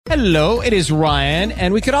Hello, it is Ryan,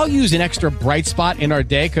 and we could all use an extra bright spot in our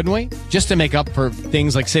day, couldn't we? Just to make up for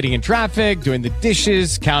things like sitting in traffic, doing the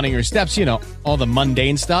dishes, counting your steps, you know, all the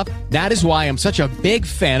mundane stuff. That is why I'm such a big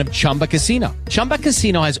fan of Chumba Casino. Chumba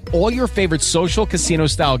Casino has all your favorite social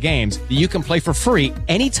casino-style games that you can play for free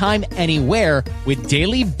anytime, anywhere with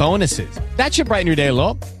daily bonuses. That should brighten your day a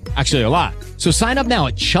little. Actually, a lot. So sign up now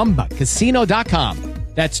at ChumbaCasino.com.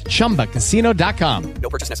 That's ChumbaCasino.com. No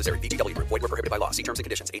purchase necessary. VGW Group. Void where prohibited by law. See terms and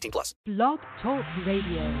conditions. 18 plus. Blog Talk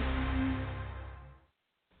Radio.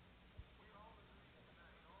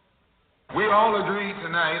 We all agree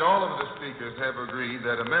tonight, all of the speakers have agreed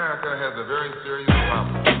that America has a very serious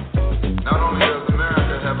problem. Not only does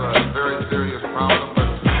America have a very serious problem, but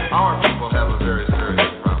our people have a very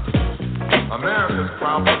serious problem. America's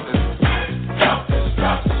problem is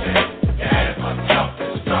self-destruction. Yeah, it's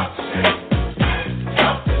self-destruction.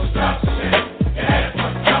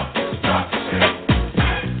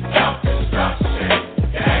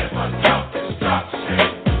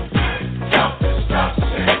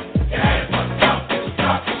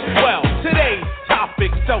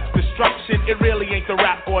 It really ain't the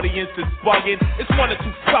rap audience that's bugging. It's one or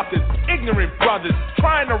two suckers, ignorant brothers,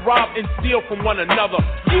 trying to rob and steal from one another.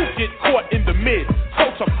 You get caught in the mid.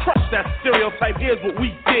 So to crush that stereotype, here's what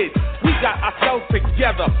we did. We got ourselves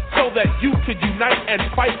together so that you could unite and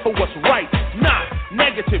fight for what's right. Not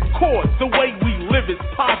negative chords. The way we live is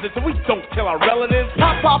positive. We don't kill our relatives.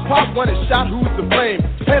 Pop, pop, pop, when it's shot, who's to blame?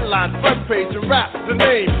 Headline, front page, and rap, the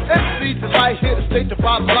name. MC Delight here to state the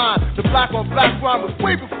bottom line. The black on black crime was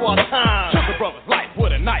way before our time. Took a brother's life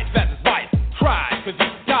with a knife as his wife cried, cause he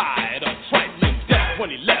died of trifling death when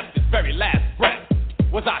he left his very last breath.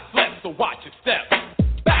 Was I slept, so watch your steps.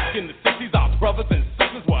 Back in the 60s, our brothers and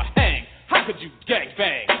sisters were hanged. How could you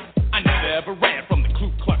gangbang? I never ever ran from the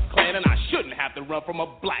Ku Klux Klan, and I shouldn't have to run from a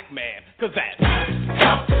black man, cause that's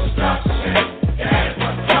self-destruction. Yeah, it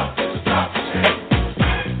was self-destruction.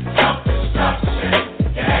 Self-destruction.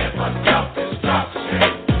 Yeah, it was self-destruction.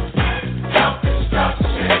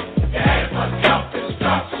 Self-destruction. Yeah, it was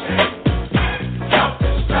self-destruction.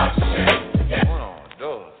 Self-destruction. Yeah. Uno,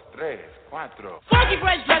 dos, tres, cuatro. Funky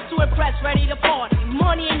fresh dressed to impress, ready to party.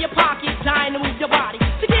 Money in your pocket, dying to move your body.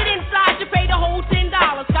 To get inside, you pay the whole $10.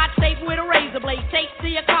 Scotch tape with a razor blade, tape to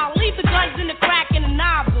your collar. Leave the guns in the crack and the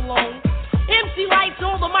knobs alone. MC lights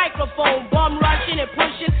on the microphone, bum rushing and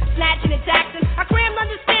pushing, snatching and taxing. I crammed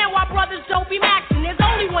understand why brothers don't be maxing. There's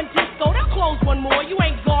only one disco, they'll close one more. You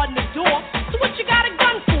ain't guarding the door, so what you got a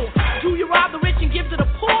gun for? Do you rob the rich and give to the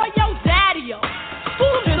poor? Yo, daddy-o.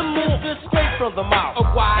 Fool to the moon. Straight from the mouth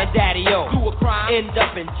of why and daddy-o. Do a crime, end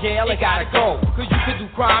up in jail, and gotta go. Cause you could do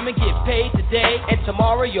crime and get paid today, and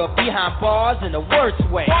tomorrow you're behind bars in the worst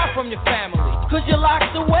way. Far from your family, cause you're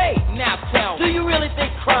locked away. Now tell me, do you really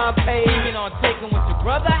think crime pays? Even on taking what your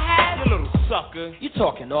brother had? you little sucker. You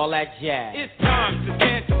talking all that jazz. It's time to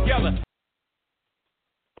stand together.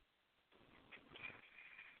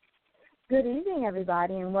 Good evening,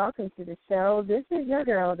 everybody, and welcome to the show. This is your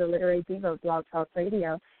girl, the Literary Diva of Blog Talk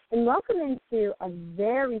Radio, and welcome into a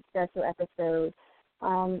very special episode.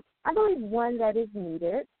 I believe one that is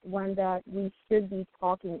needed, one that we should be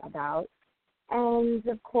talking about, and,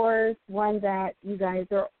 of course, one that you guys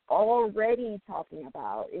are already talking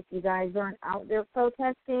about. If you guys aren't out there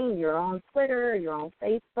protesting, you're on Twitter, you're on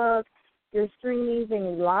Facebook, you're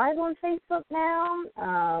streaming live on Facebook now,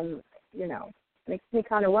 makes me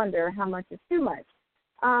kind of wonder how much is too much.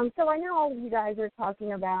 So I know all of you guys are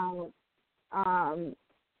talking about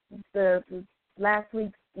the last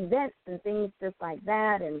week's events and things just like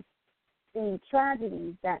that, and the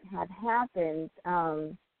tragedies that have happened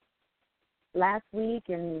last week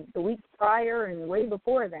and the week prior and way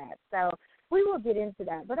before that. So we will get into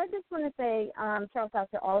that. But I just want to say shout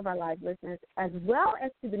out to all of our live listeners, as well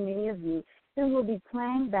as to the many of you who will be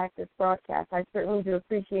playing back this broadcast. I certainly do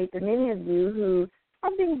appreciate the many of you who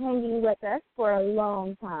have been hanging with us for a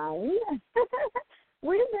long time.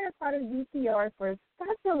 We've been a part of DCR for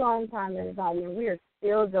such a long time, everybody, and we are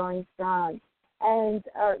still going strong. And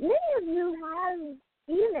many of you have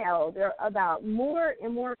emailed about more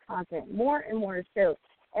and more content, more and more shows,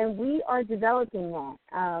 and we are developing that.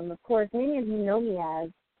 Of course, many of you know me as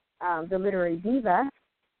the Literary Diva,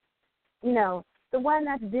 the one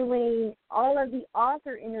that's doing all of the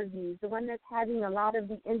author interviews, the one that's having a lot of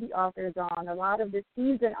the indie authors on, a lot of the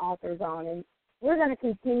seasoned authors on, and we're going to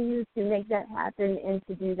continue to make that happen and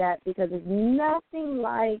to do that, because there's nothing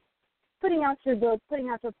like putting out your books, putting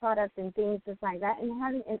out your products and things just like that, and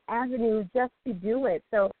having an avenue just to do it.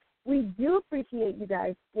 So we do appreciate you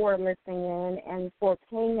guys for listening in and for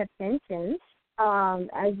paying attention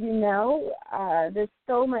As you know, there's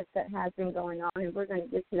so much that has been going on, and we're going to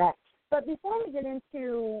get to that. But before we get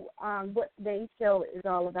into what today's show is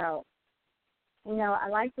all about, I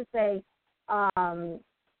like to say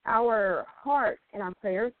our hearts and our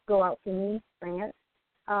prayers go out to Nice, France.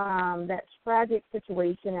 That tragic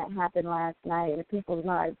situation that happened last night and the people's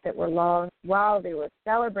lives that were lost while they were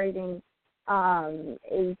celebrating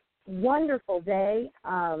a wonderful day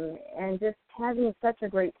and just having such a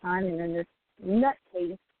great time. And then this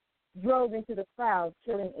nutcase drove into the crowd,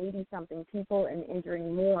 killing 80-something people and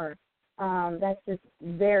injuring more. That's just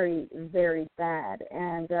very, very sad.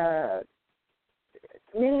 And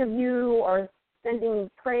many of you are sending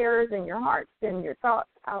prayers and your hearts and your thoughts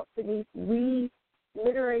out to these. We,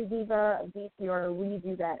 Literary Diva of DCR, we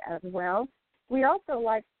do that as well. We also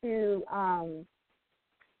like to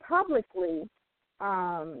publicly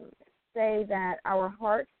say that our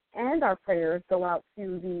hearts and our prayers go out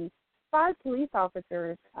to the 5 police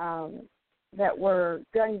officers that were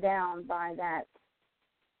gunned down by that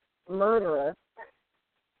murderer,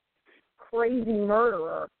 crazy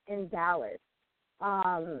murderer in Dallas.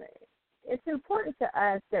 It's important to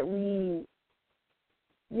us that we,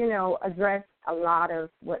 address a lot of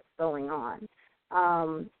what's going on.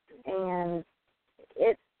 And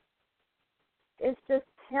it's just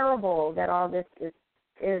terrible that all this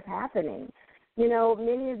is happening.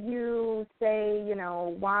 Many of you say,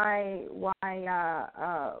 why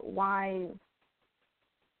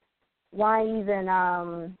even,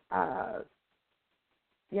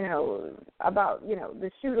 about,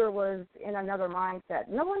 the shooter was in another mindset.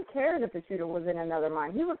 No one cared if the shooter was in another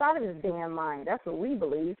mind. He was out of his damn mind. That's what we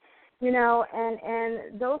believe.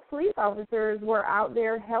 And those police officers were out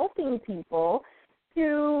there helping people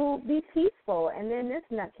to be peaceful. And then this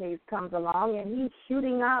nutcase comes along and he's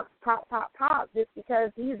shooting up, pop, pop, pop, just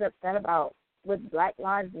because he's upset about with Black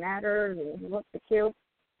Lives Matter and he wants to kill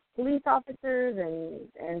police officers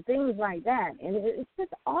and things like that. And it's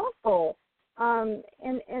just awful. And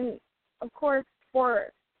of course,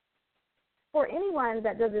 for anyone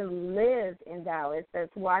that doesn't live in Dallas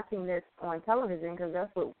that's watching this on television, because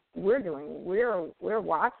that's what we're doing, we're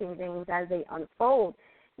watching things as they unfold.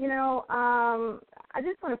 I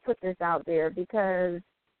just want to put this out there because,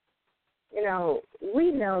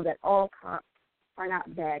 we know that all cops are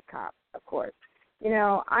not bad cops, of course.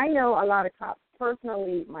 I know a lot of cops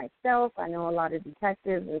personally myself. I know a lot of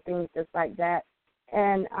detectives and things just like that.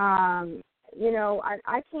 And,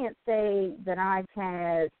 I can't say that I've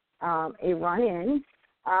had a run-in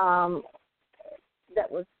that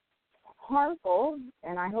was harmful,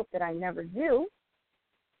 and I hope that I never do.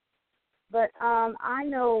 But I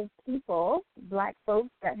know people, black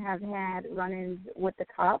folks, that have had run-ins with the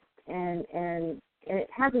cops, and it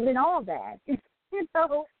hasn't been all bad. A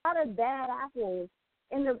lot of bad apples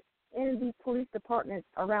in these police departments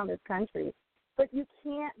around this country. But you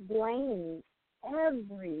can't blame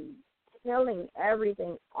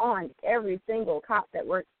everything on every single cop that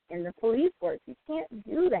works in the police force. You can't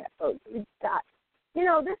do that, folks. You've got,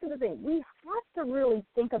 this is the thing. We have to really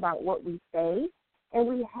think about what we say, and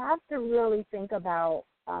we have to really think about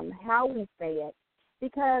how we say it,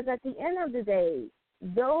 because at the end of the day,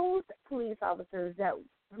 those police officers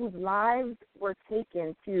whose lives were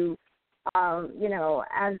taken to,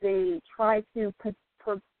 as they try to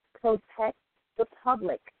protect the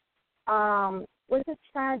public, was just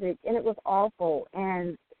tragic, and it was awful.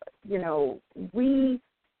 And,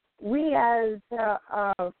 we as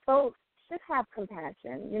folks should have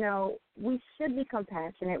compassion. We should be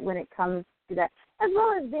compassionate when it comes to that, as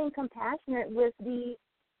well as being compassionate with the,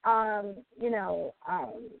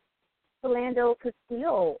 Philando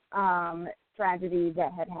Castile tragedy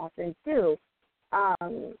that had happened, too.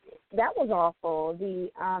 That was awful.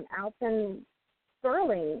 The Alton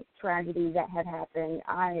Sterling tragedy that had happened,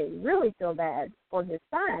 I really feel bad for his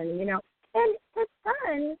son, And his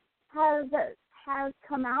son has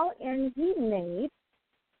come out and he made,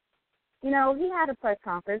 he had a press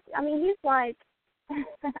conference. I mean, he's like,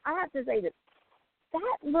 I have to say this,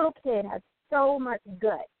 that little kid has so much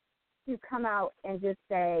gut to come out and just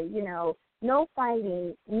say, no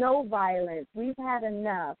fighting, no violence, we've had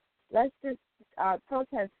enough. Let's just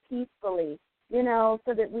protest peacefully,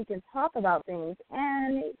 so that we can talk about things.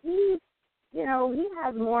 And he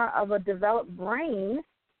has more of a developed brain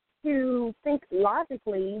to think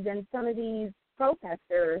logically than some of these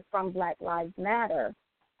protesters from Black Lives Matter.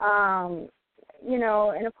 And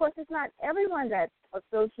of course it's not everyone that's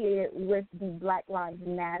associated with the Black Lives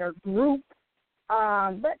Matter group,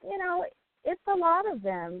 but, it's a lot of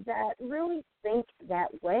them that really think that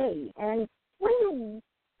way. And when you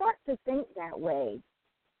start to think that way,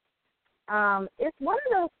 it's one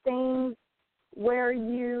of those things where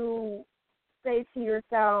you say to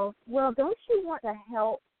yourself, well, don't you want to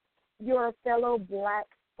help your fellow black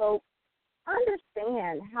folks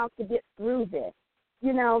understand how to get through this?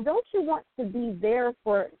 You know, don't you want to be there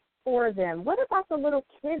for them? What about the little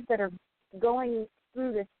kids that are going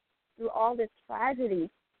through all this tragedy?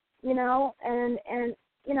 You know, and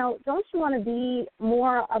you know, don't you want to be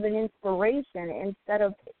more of an inspiration instead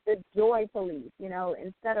of the joy police? You know,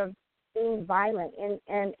 instead of being violent,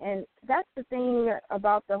 and that's the thing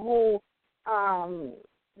about the whole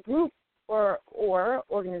group or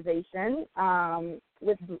organization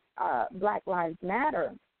with Black Lives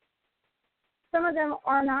Matter. Some of them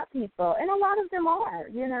are not peaceful, and a lot of them are,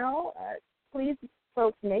 you know. Please,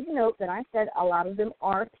 folks, make note that I said a lot of them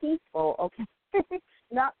are peaceful, okay?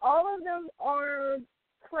 Not all of them are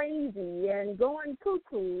crazy and going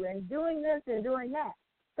cuckoo and doing this and doing that.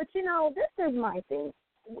 But, you know, this is my thing.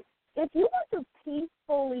 If you want to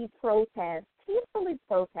peacefully protest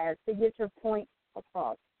to get your point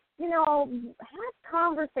across, you know, have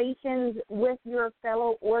conversations with your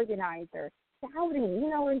fellow organizer, shouting, you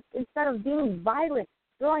know, instead of being violent,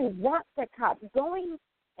 throwing rocks at cops, going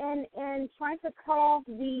and trying to call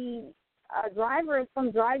the drivers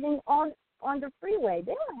from driving on the freeway.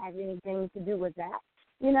 They don't have anything to do with that.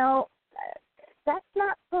 You know, that's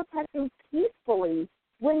not protesting peacefully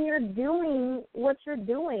when you're doing what you're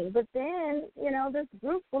doing. But then, you know, this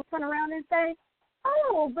group will turn around and say,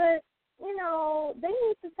 oh, but, you know, they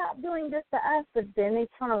need to stop doing this to us. But then they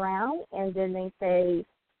turn around and then they say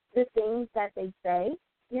the things that they say.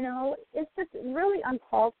 You know, it's just really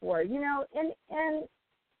uncalled for, you know, and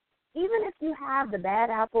even if you have the bad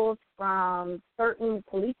apples from certain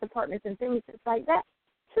police departments and things just like that,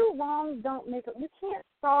 two wrongs don't make it. You can't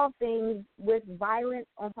solve things with violence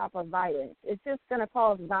on top of violence. It's just going to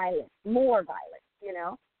cause violence, more violence, you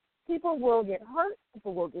know. People will get hurt,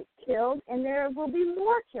 people will get killed, and there will be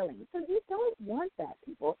more killing. So you don't want that,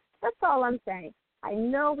 people. That's all I'm saying. I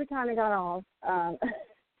know we kind of got off on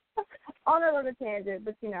a little tangent,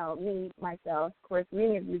 but, you know, me, myself, of course,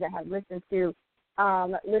 many of you that have listened to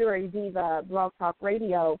Literary Diva, Blog Talk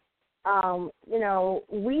Radio, you know,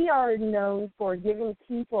 we are known for giving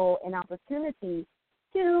people an opportunity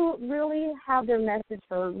to really have their message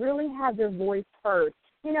heard, really have their voice heard,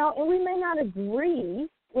 you know, and we may not agree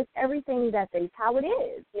with everything that how it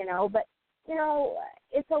is, you know, but, you know,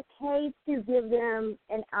 it's okay to give them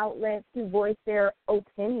an outlet to voice their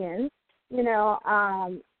opinions, you know.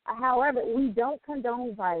 However, we don't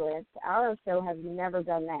condone violence. Our show has never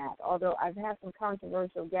done that, although I've had some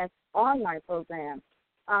controversial guests on my program.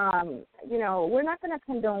 You know, we're not going to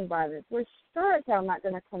condone violence. We're sure as hell not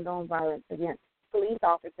going to condone violence against police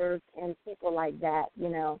officers and people like that, you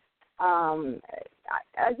know,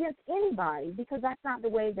 against anybody, because that's not the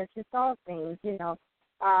way that you solve things, you know.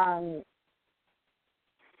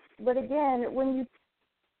 But again, when you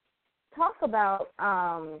talk about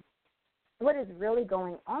what is really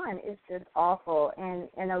going on, is just awful.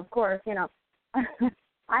 And of course, you know,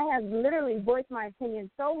 I have literally voiced my opinion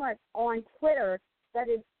so much on Twitter that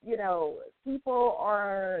it's, you know, people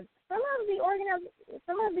are, some of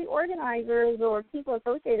the organizers or people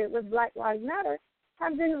associated with Black Lives Matter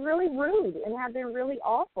have been really rude and have been really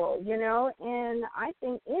awful, you know. And I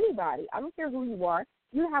think anybody, I don't care who you are,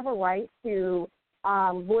 you have a right to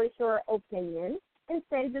voice your opinion and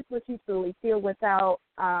say just what you truly feel without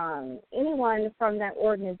anyone from that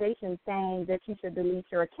organization saying that you should delete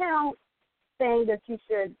your account, saying that you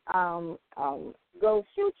should go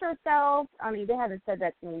shoot yourself. I mean, they haven't said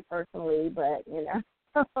that to me personally, but, you know,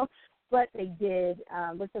 but they did,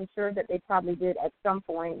 which I'm sure that they probably did at some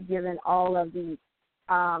point, given all of the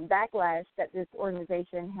backlash that this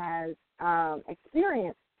organization has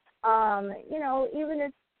experienced. You know, even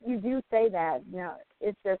if you do say that, you know,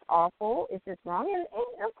 it's just awful, it's just wrong, and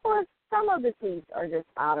of course, some of the tweets are just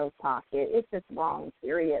out of pocket. It's just wrong,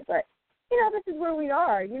 period. But, you know, this is where we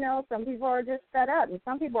are. You know, some people are just fed up, and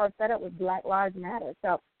some people are fed up with Black Lives Matter.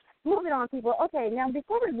 So, moving on, people. Okay, now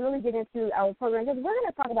before we really get into our program, because we're going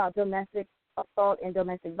to talk about domestic assault and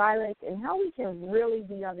domestic violence and how we can really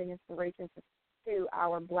be of an inspiration to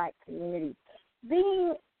our Black community.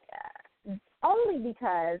 Only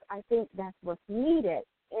because I think that's what's needed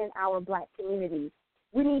in our Black community.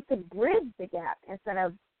 We need to bridge the gap instead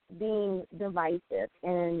of being divisive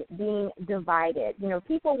and being divided. You know,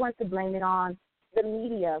 people want to blame it on the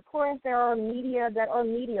media. Of course, there are media that are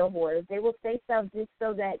media whores. They will say stuff just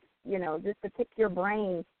so that, you know, just to pick your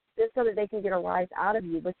brain, just so that they can get a rise out of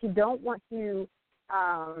you. But you don't want to,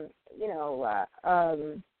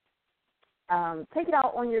 take it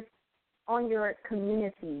out on your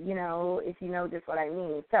community, you know, if you know just what I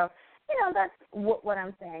mean. So, that's what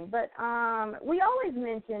I'm saying. But we always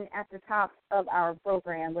mention at the top of our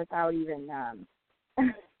program without even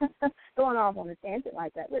going off on a tangent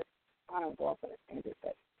like that. Which I don't go off on a tangent,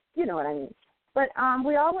 but you know what I mean. But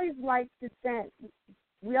we always like to say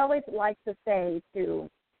to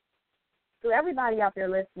everybody out there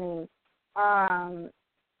listening,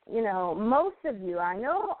 most of you, I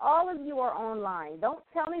know all of you are online. Don't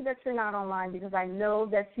tell me that you're not online because I know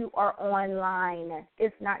that you are online.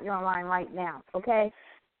 If not, you're online right now, okay?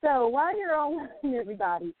 So while you're online,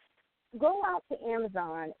 everybody, go out to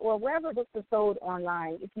Amazon or wherever books are sold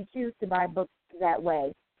online if you choose to buy books that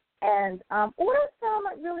way. And order some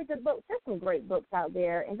really good books. There's some great books out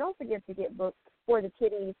there. And don't forget to get books for the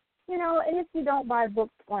kiddies. And if you don't buy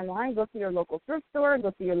books online, go to your local thrift store,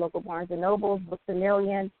 go to your local Barnes & Nobles, Books A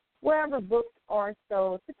Million, wherever books are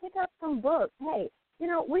sold, to pick up some books. Hey,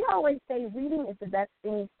 we always say reading is the best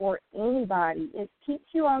thing for anybody. It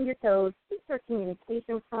keeps you on your toes, keeps your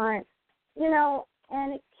communication current,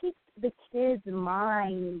 and it keeps the kids'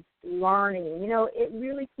 minds learning. It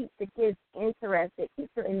really keeps the kids interested,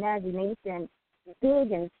 keeps their imagination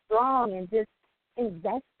big and strong and just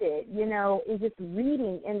invested, in just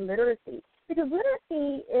reading and literacy. Because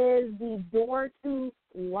literacy is the door to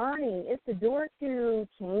learning. It's the door to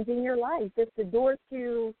changing your life. It's the door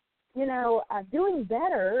to, doing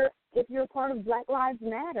better if you're part of Black Lives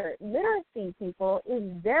Matter. Literacy, people, is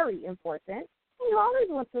very important. You always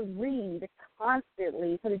want to read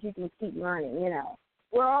constantly so that you can keep learning,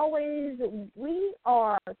 We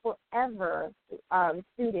are forever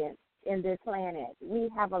students in this planet. We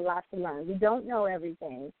have a lot to learn. We don't know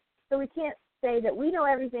everything. So we can't say that we know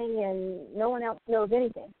everything and no one else knows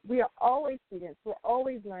anything. We are always students. We're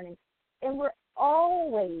always learning. And we're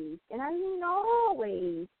always, and I mean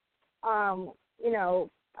always,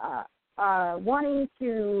 wanting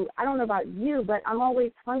to, I don't know about you, but I'm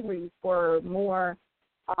always hungry for more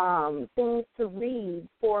things to read,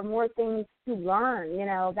 for more things to learn.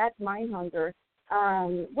 That's my hunger.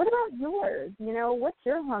 What about yours? What's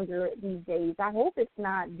your hunger these days? I hope it's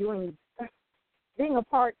not being a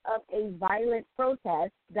part of a violent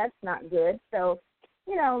protest. That's not good. So,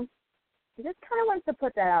 just kind of want to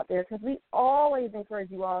put that out there because we always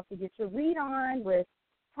encourage you all to get your read on with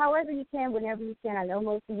however you can, whenever you can. I know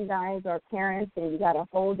most of you guys are parents and you got to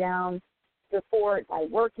hold down the fort by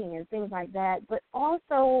working and things like that, but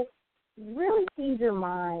also really feed your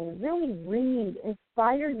mind, really read,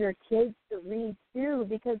 inspire your kids to read too,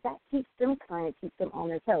 because that keeps them current, keeps them on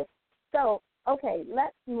their toes. So, okay,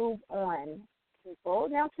 let's move on, people.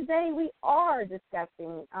 Now, today we are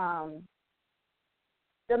discussing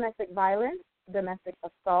domestic violence, domestic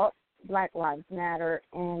assault, Black Lives Matter,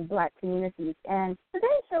 and Black communities. And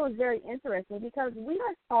today's show is very interesting because we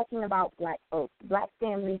are talking about Black folks, Black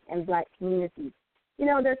families, and Black communities.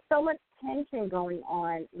 There's so much tension going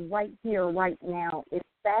on right here, right now. It's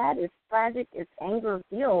sad, it's tragic, it's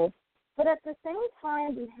anger-filled, but at the same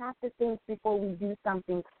time, we have to think before we do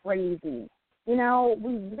something crazy. We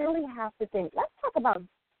really have to think. Let's talk about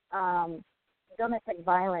domestic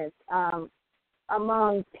violence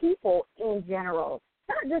among people in general,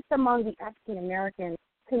 not just among the African-American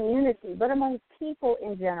community, but among people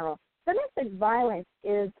in general. Domestic violence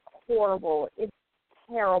is horrible. It's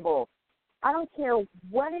terrible. I don't care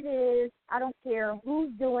what it is. I don't care who's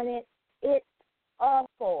doing it. It's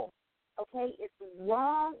awful, okay? It's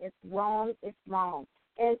wrong, it's wrong, it's wrong.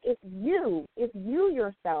 And if you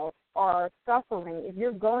yourself are suffering, if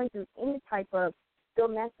you're going through any type of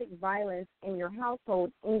domestic violence in your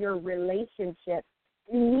household, in your relationship,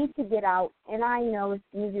 you need to get out. And I know it's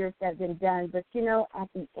easier said than done, but, at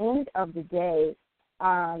the end of the day,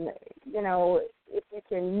 if you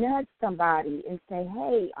can nudge somebody and say,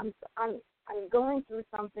 hey, I'm going through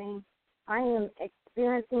something, I am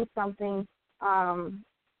experiencing something,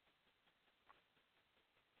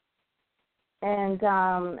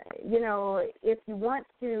 if you want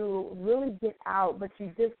to really get out, but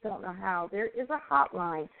you just don't know how, there is a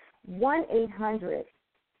hotline,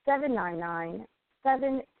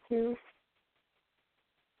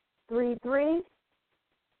 1-800-799-7233.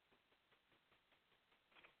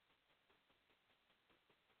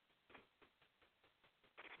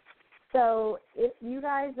 So if you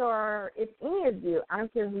guys are, if any of you, I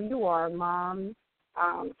don't care who you are, mom,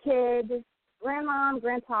 kid, grandmom,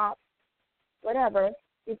 grandpop, whatever,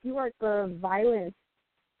 if you are the violence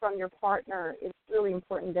from your partner, it's really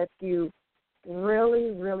important that you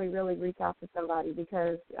really, really, really reach out to somebody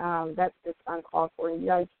because that's just uncalled for. You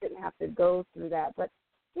guys shouldn't have to go through that. But,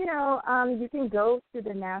 you can go to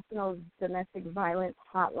the National Domestic Violence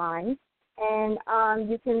Hotline, and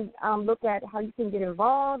you can look at how you can get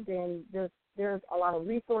involved and the there's a lot of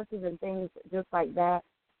resources and things just like that.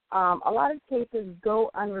 A lot of cases go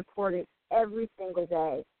unreported every single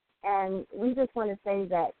day. And we just want to say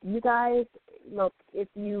that you guys, look, if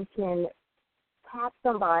you can tap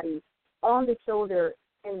somebody on the shoulder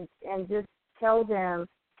and just tell them,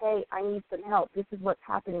 hey, I need some help. This is what's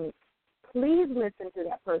happening. Please listen to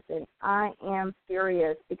that person. I am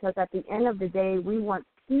serious, because at the end of the day, we want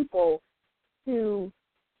people to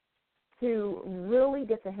really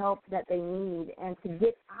get the help that they need and to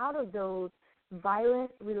get out of those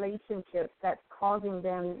violent relationships that's causing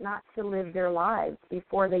them not to live their lives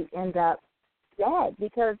before they end up dead.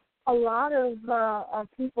 Because a lot of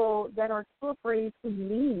people that are too afraid to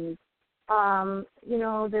leave,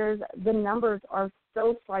 the numbers are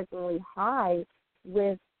so strikingly high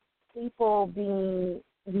with people being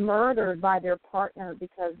murdered by their partner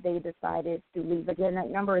because they decided to leave. Again, that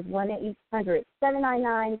number is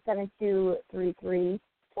 1-800-799-7233,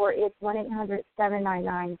 or it's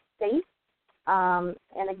 1-800-799-SAFE.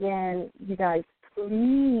 And again, you guys,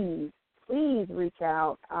 please reach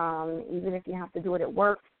out, even if you have to do it at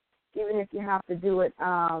work, even if you have to do it,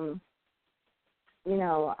 even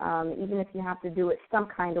if you have to do it some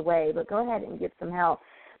kind of way, but go ahead and get some help.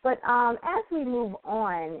 But as we move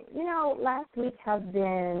on, last week has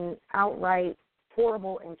been outright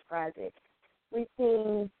horrible and tragic. We've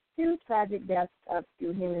seen 2 tragic deaths of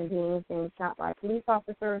 2 human beings being shot by police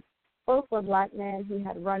officers. Both were black men who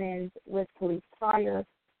had run-ins with police prior.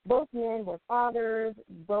 Both men were fathers.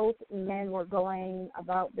 Both men were going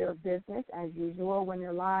about their business as usual when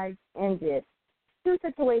their lives ended. 2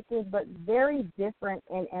 situations, but very different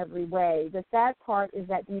in every way. The sad part is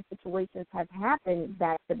that these situations have happened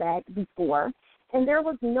back-to-back before, and there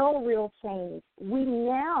was no real change. We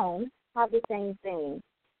now have the same thing.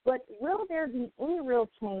 But will there be any real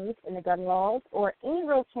change in the gun laws or any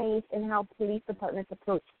real change in how police departments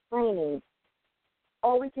approach training?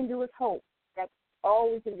 All we can do is hope. That's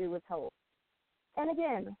all we can do is hope. And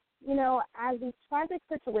again, as these tragic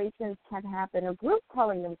situations have happened, a group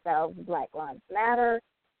calling themselves Black Lives Matter,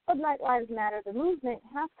 or Black Lives Matter, the movement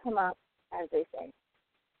has come up, as they say,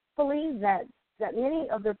 believe that many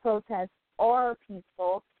of their protests are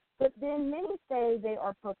peaceful, but then many say they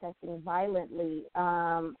are protesting violently,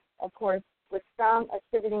 of course, with some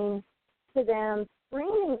attributing to them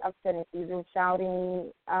screaming obscenities and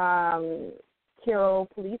shouting, kill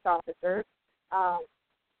police officers.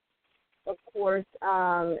 Of course,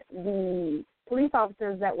 the police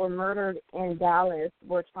officers that were murdered in Dallas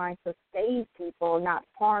were trying to save people, not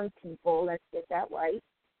harm people. Let's get that right.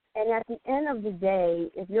 And at the end of the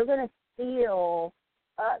day, if you're going to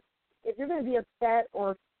be upset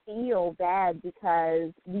or feel bad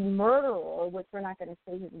because the murderer, which we're not going to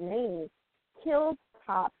say his name, killed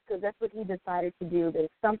cops because that's what he decided to do, then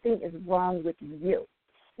something is wrong with you.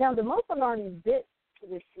 Now, the most alarming bit to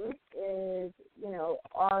this group is,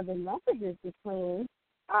 are the messages between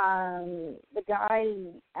the guy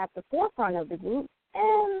at the forefront of the group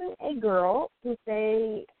and a girl who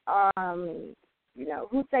say,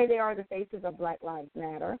 who say they are the faces of Black Lives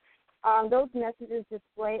Matter. Those messages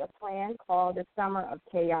display a plan called the Summer of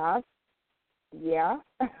Chaos. Yeah.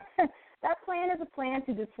 That plan is a plan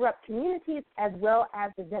to disrupt communities as well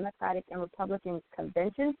as the Democratic and Republican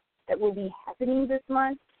conventions that will be happening this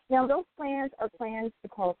month. Now, those plans are plans to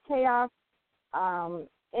cause chaos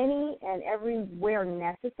any and everywhere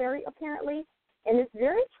necessary, apparently. And it's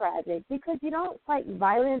very tragic because you don't fight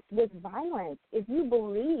violence with violence. If you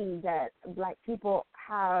believe that black people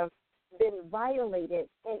have been violated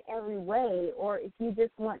in every way, or if you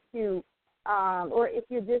just want to, or if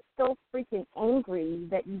you're just so freaking angry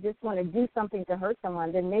that you just want to do something to hurt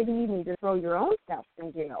someone, then maybe you need to throw your own self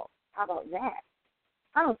in jail. How about that?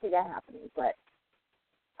 I don't see that happening, but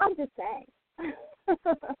I'm just saying.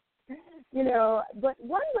 But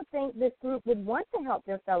one would think this group would want to help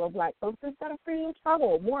their fellow black folks instead of creating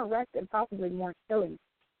trouble, more arrests, and possibly more killings.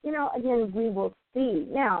 Again, we will see.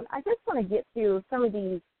 Now, I just want to get to some of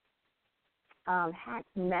these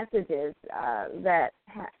hacked messages that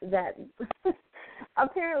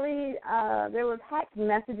apparently there was hacked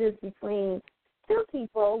messages between two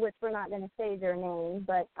people, which we're not going to say their name,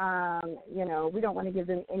 but, we don't want to give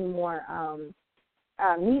them any more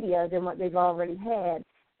media than what they've already had.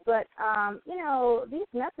 But, these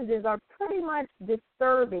messages are pretty much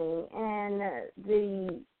disturbing. And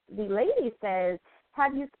the lady says,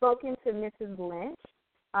 have you spoken to Mrs. Lynch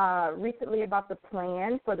recently about the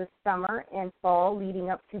plan for the summer and fall leading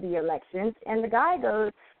up to the elections? And the guy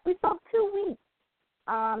goes, we spoke 2 weeks.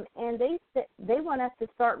 And they want us to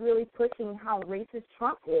start really pushing how racist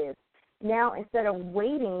Trump is. now instead of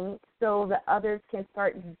waiting so the others can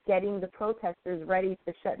start getting the protesters ready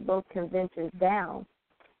to shut both conventions down.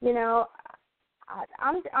 You know,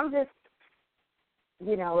 I'm just,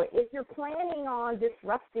 you know, if you're planning on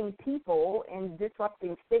disrupting people and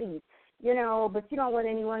disrupting cities, you know, but you don't want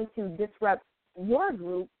anyone to disrupt your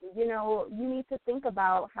group, you know, you need to think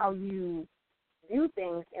about how you do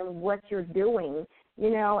things and what you're doing. You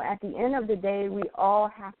know, at the end of the day, we all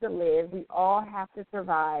have to live. We all have to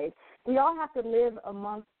survive. We all have to live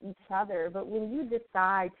amongst each other. But when you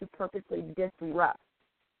decide to purposely disrupt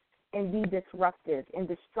and be disruptive and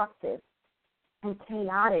destructive and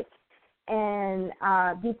chaotic and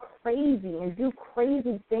be crazy and do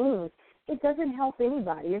crazy things, it doesn't help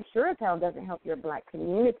anybody. It sure as hell doesn't help your black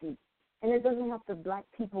community, and it doesn't help the black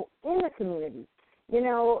people in the community. You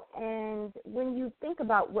know, and when you think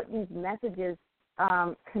about what these messages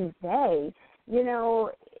convey, you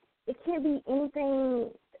know, it can't be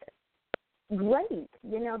anything great.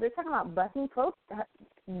 You know, they're talking about busing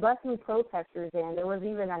protesters in. There was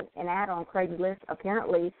even an ad on Craigslist,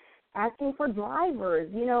 apparently, asking for drivers,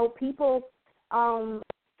 you know, people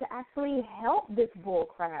to actually help this bull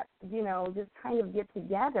crap, you know, just kind of get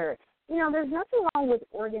together. You know, there's nothing wrong with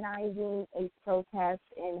organizing a protest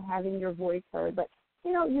and having your voice heard, but,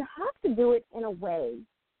 you know, you have to do it in a way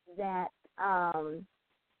that,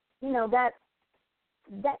 you know, that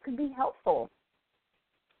could be helpful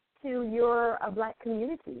to your black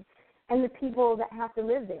community and the people that have to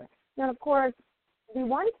live there. Now, of course, the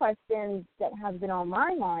one question that has been on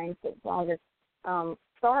my mind since all this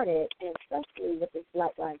started, and especially with this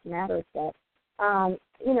Black Lives Matter stuff,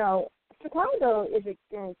 you know, Chicago is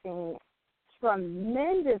experiencing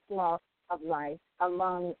tremendous loss of life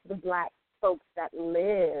among the black folks that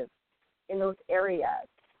live in those areas.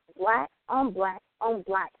 Black on black on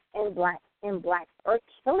black and black and black are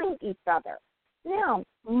killing each other. Now,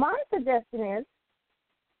 my suggestion is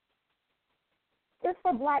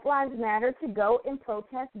for Black Lives Matter to go and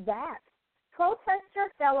protest that. Protest your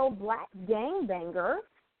fellow black gangbanger,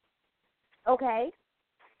 okay,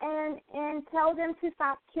 and tell them to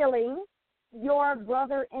stop killing your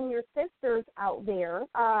brother and your sisters out there.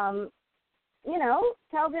 You know,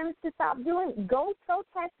 tell them to stop go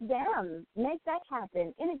protest them. Make that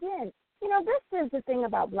happen. And again, you know, this is the thing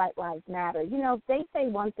about Black Lives Matter. You know, they say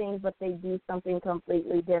one thing, but they do something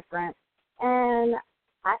completely different. And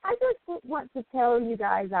I just want to tell you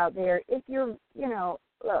guys out there, if you're, you know,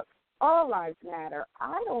 look, all lives matter.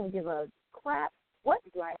 I don't give a crap what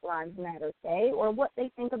Black Lives Matter say or what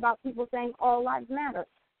they think about people saying all lives matter.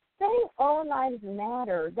 Saying all lives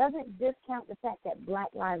matter doesn't discount the fact that black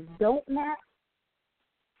lives don't matter.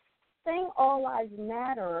 Saying all lives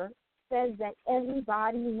matter says that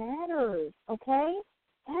everybody matters, okay?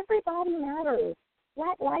 Everybody matters.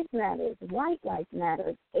 Black life matters. White life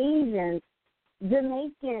matters. Asians,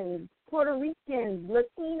 Jamaicans, Puerto Ricans,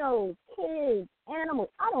 Latinos, kids, animals,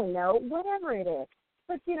 I don't know, whatever it is.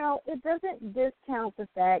 But, you know, it doesn't discount the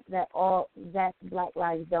fact that black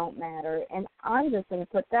lives don't matter. And I'm just going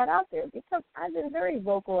to put that out there because I've been very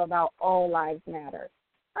vocal about all lives matter.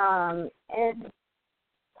 And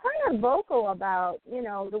kind of vocal about, you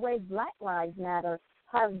know, the way Black Lives Matter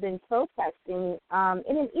have been protesting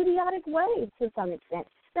in an idiotic way to some extent.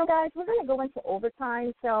 So, guys, we're going to go into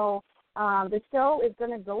overtime. So the show is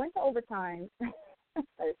going to go into overtime.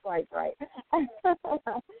 That's quite right.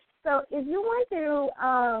 So if you want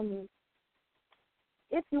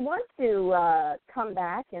to come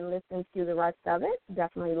back and listen to the rest of it,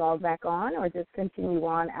 definitely log back on or just continue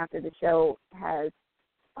on after the show has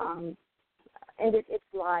ended its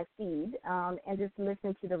live feed and just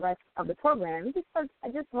listen to the rest of the program. Because I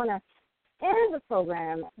just want to end the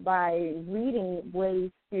program by reading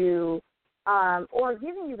ways to or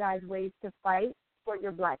giving you guys ways to fight for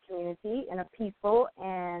your black community in a peaceful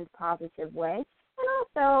and positive way, and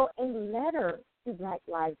also a letter to Black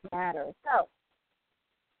Lives Matter.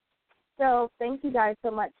 So thank you guys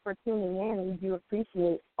so much for tuning in. We do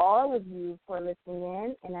appreciate all of you for listening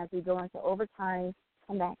in, and as we go into overtime,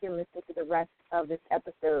 come back and listen to the rest of this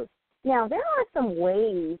episode. Now, there are some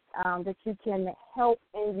ways that you can help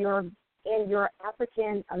in your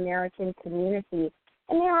African American community,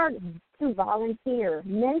 and there are to volunteer,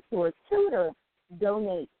 mentor, tutor,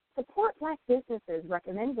 donate, support black businesses,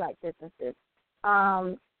 recommend black businesses,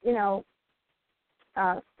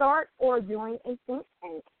 start or join a think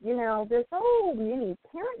tank. You know, there's so many.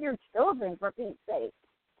 Parent your children, for Pete's sake.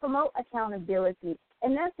 Promote accountability.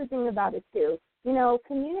 And that's the thing about it, too. You know,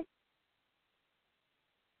 community.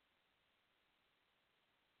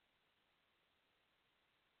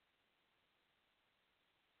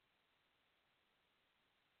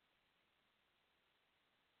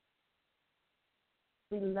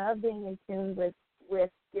 We love being in tune with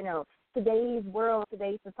today's world,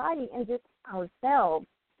 today's society, and just ourselves.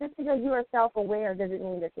 Just because you are self-aware doesn't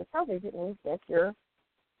mean that you're selfish. It means that you're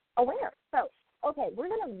aware. So, okay, we're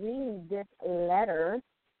going to read this letter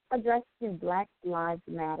addressed to Black Lives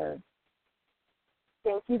Matter.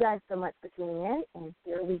 Thank you guys so much for tuning in, and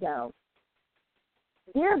here we go.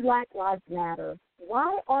 Dear Black Lives Matter,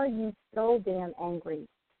 why are you so damn angry?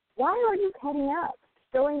 Why are you cutting up,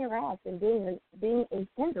 showing your ass, and being a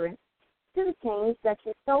hindrance to the change that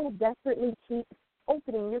you so desperately keep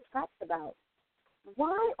opening your tracks about?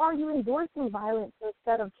 Why are you endorsing violence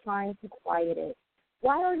instead of trying to quiet it?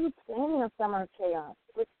 Why are you planning a summer of chaos,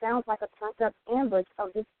 which sounds like a turned-up ambush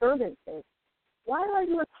of disturbances? Why are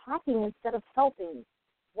you attacking instead of helping?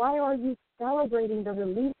 Why are you celebrating the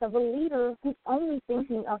release of a leader who's only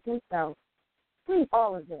thinking of himself? Please,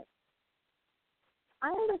 all of this. I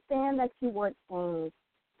understand that you want change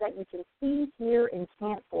that you can see, hear, and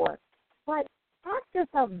chant for, but ask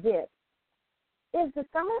yourself this. Is the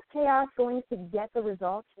summer of chaos going to get the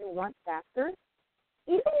results you want faster?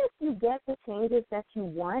 Even if you get the changes that you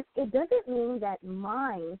want, it doesn't mean that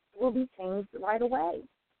minds will be changed right away.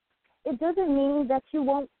 It doesn't mean that you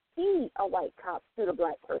won't see a white cop shoot a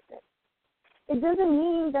black person. It doesn't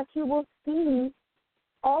mean that you will see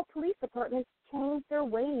all police departments change their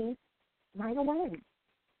ways right away.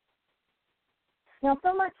 Now,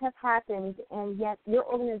 so much has happened, and yet your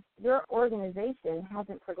organization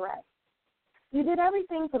hasn't progressed. You did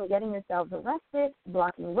everything from getting yourselves arrested,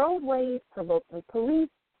 blocking roadways, provoking police,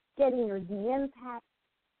 getting your DMs hacked,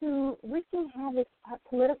 to wreaking havoc at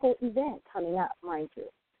political events coming up, mind you.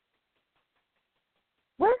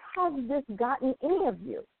 Where has this gotten any of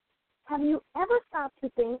you? Have you ever stopped to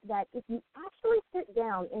think that if you actually sit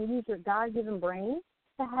down and use your God-given brain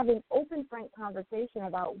to have an open, frank conversation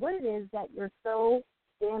about what it is that you're so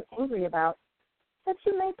damn angry about, that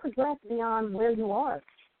you may progress beyond where you are?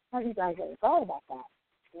 Have you guys ever thought about that?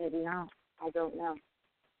 Maybe not. I don't know.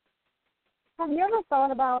 Have you ever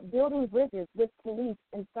thought about building bridges with police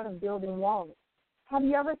instead of building walls? Have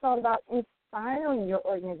you ever thought about inspiring your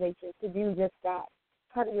organization to do just that?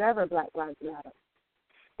 Have you ever, Black Lives Matter?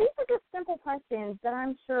 These are just simple questions that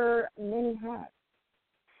I'm sure many have.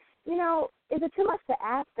 You know, is it too much to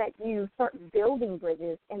ask that you start building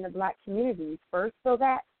bridges in the black communities first, so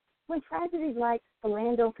that when tragedies like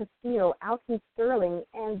Philando Castile, Alton Sterling,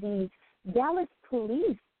 and the Dallas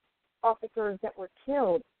police officers that were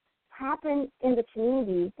killed happen in the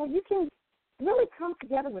community, that you can really come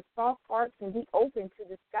together with soft hearts and be open to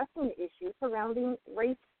discussing the issues surrounding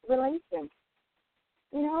race relations?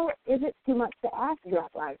 You know, is it too much to ask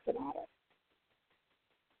Black Lives Matter?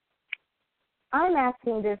 I'm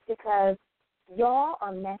asking this because y'all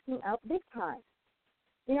are messing up big time.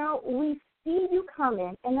 You know, we see you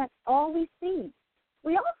coming, and that's all we see.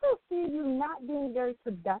 We also see you not being very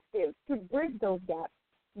productive to bridge those gaps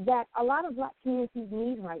that a lot of black communities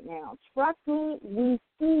need right now. Trust me, we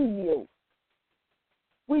see you.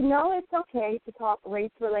 We know it's okay to talk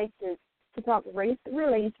race relations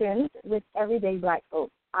with everyday black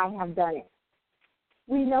folks. I have done it.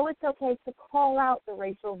 We know it's okay to call out the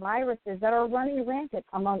racial viruses that are running rampant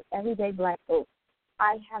among everyday black folks.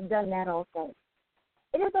 I have done that also.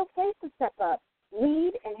 It is okay to step up,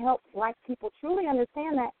 lead, and help black people truly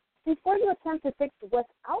understand that before you attempt to fix what's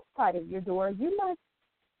outside of your door,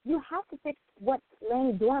 you have to fix what's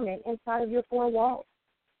laying dormant inside of your four walls.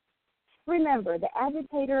 Remember, the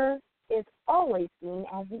agitator is always seen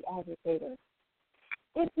as the agitator.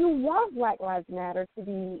 If you want Black Lives Matter to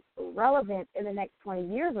be relevant in the next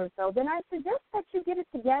 20 years or so, then I suggest that you get it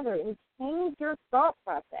together and change your thought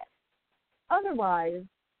process. Otherwise,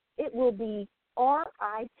 it will be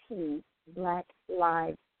RIP, Black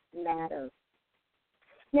Lives Matter.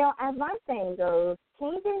 Now, as my saying goes,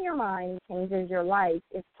 changing your mind changes your life.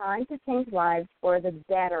 It's time to change lives for the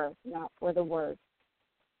better, not for the worse.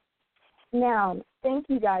 Now, thank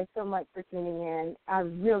you guys so much for tuning in. I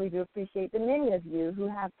really do appreciate the many of you who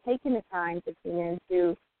have taken the time to tune in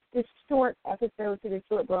to this short episode, to this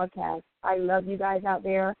short broadcast. I love you guys out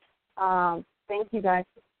there. Thank you guys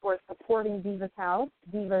for supporting Diva's House,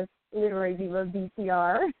 Diva's Literary Diva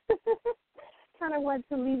VCR. Kind of want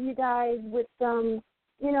to leave you guys with some,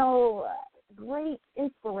 great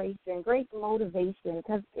inspiration, great motivation,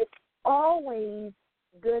 because it's always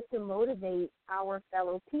good to motivate our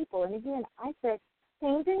fellow people. And again, I said,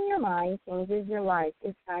 changing your mind changes your life.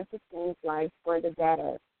 It's time to change life for the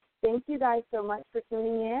better. Thank you guys so much for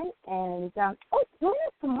tuning in. And join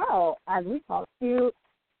us tomorrow as we talk to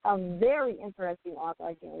a very interesting author.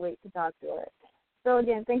 I can't wait to talk to her. So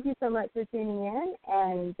again, thank you so much for tuning in,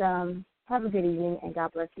 and have a good evening, and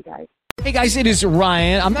God bless you guys. Hey guys, it is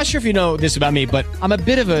Ryan. I'm not sure if you know this about me, but I'm a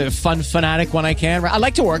bit of a fun fanatic when I can. I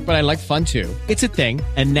like to work, but I like fun too. It's a thing.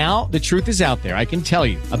 And now the truth is out there. I can tell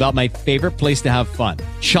you about my favorite place to have fun.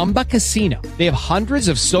 Chumba Casino. They have hundreds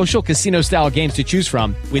of social casino style games to choose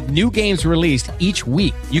from with new games released each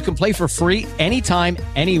week. You can play for free anytime,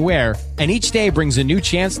 anywhere. And each day brings a new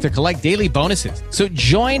chance to collect daily bonuses. So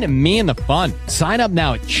join me in the fun. Sign up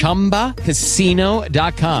now at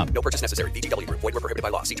ChumbaCasino.com. No purchase necessary. VGW Group. Void where prohibited by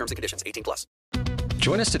law. See terms and conditions. 18+.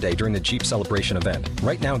 Join us today during the Jeep Celebration event.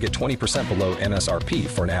 Right now, get 20% below MSRP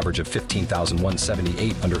for an average of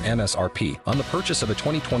 $15,178 under MSRP on the purchase of a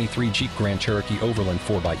 2023 Jeep Grand Cherokee Overland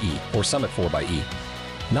 4xE or Summit 4xE.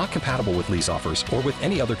 Not compatible with lease offers or with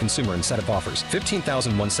any other consumer incentive offers.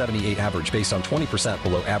 $15,178 average based on 20%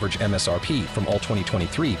 below average MSRP from all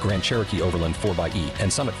 2023 Grand Cherokee Overland 4xE and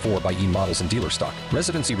Summit 4xE models in dealer stock.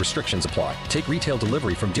 Residency restrictions apply. Take retail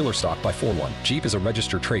delivery from dealer stock by 4/1. Jeep is a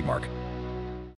registered trademark.